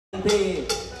gente.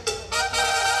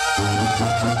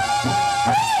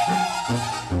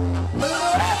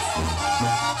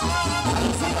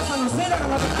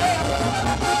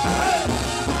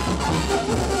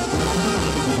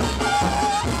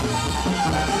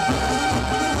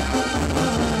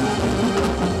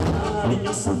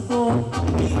 Cariño santo,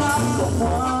 mira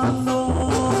cómo ando.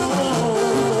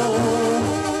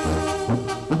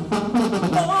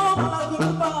 Toda la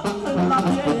culpa la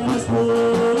tienes tú.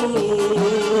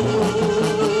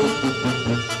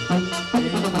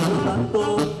 Por tanto,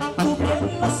 tú bien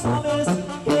lo sabes,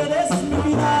 que eres mi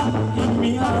vida y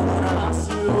mi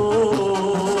adoración.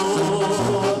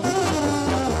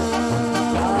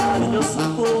 Cariño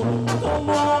santo,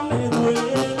 cómo me duele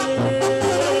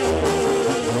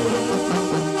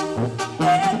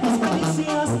que tus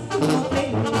caricias no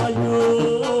tenga yo.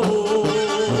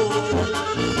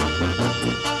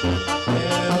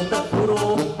 Pero te juro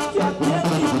que aquí en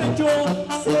mi pecho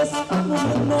se está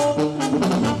muriendo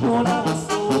mi corazón.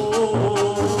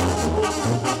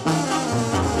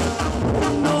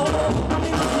 No,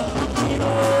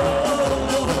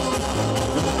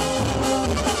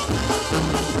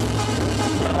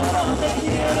 no te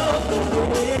quiero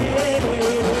perder.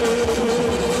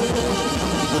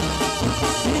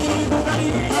 Si tu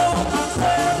cariño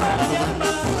se va a mi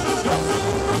alma, yo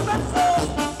sin tus besos,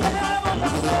 ¿qué voy a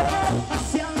hacer?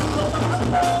 Si ando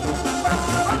tomando para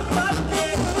amarte,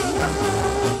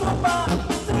 mi copa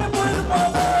te vuelvo a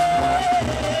ver.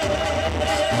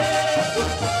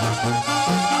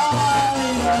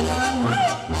 Ay, ay, ay.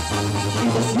 Y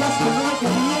decías que no me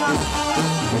querías,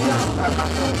 y hasta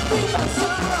mi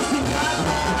persona sin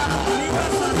nada, mi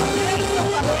persona sin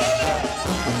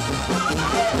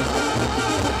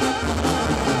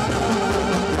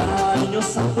Cariño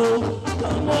santo,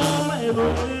 cómo me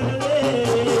duele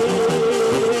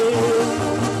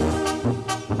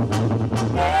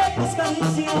que tus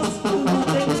caricias